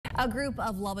A group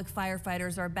of Lubbock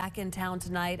firefighters are back in town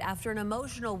tonight after an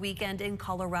emotional weekend in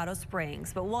Colorado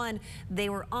Springs, but one they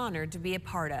were honored to be a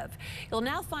part of. You'll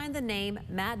now find the name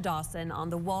Matt Dawson on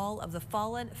the wall of the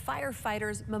Fallen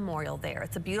Firefighters Memorial there.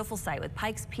 It's a beautiful sight with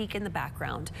Pikes Peak in the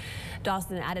background.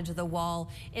 Dawson added to the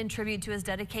wall in tribute to his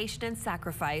dedication and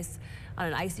sacrifice. On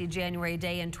an icy January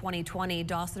day in 2020,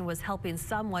 Dawson was helping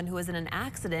someone who was in an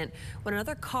accident when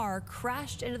another car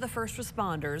crashed into the first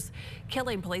responders,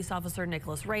 killing police officer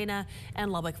Nicholas Reyna and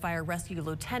Lubbock Fire Rescue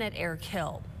Lieutenant Eric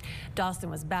Hill. Dawson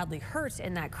was badly hurt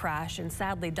in that crash and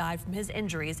sadly died from his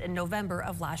injuries in November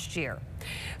of last year.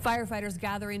 Firefighters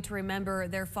gathering to remember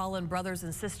their fallen brothers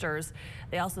and sisters.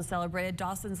 They also celebrated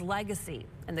Dawson's legacy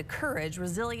and the courage,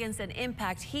 resilience, and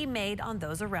impact he made on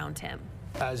those around him.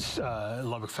 As a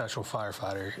Lubbock Federal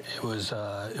firefighter, it was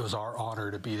our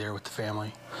honor to be there with the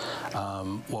family.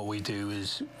 What we do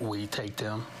is we take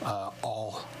them.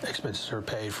 All expenses are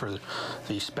paid for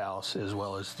the spouse as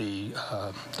well as the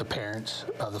parents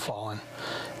of the fallen,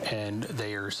 and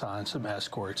they are assigned some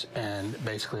escorts. And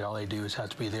basically, all they do is have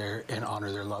to be there and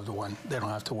honor their loved one. They don't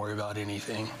have to worry about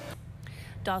anything.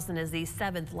 Dawson is the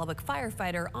 7th Lubbock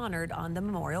firefighter honored on the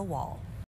memorial wall.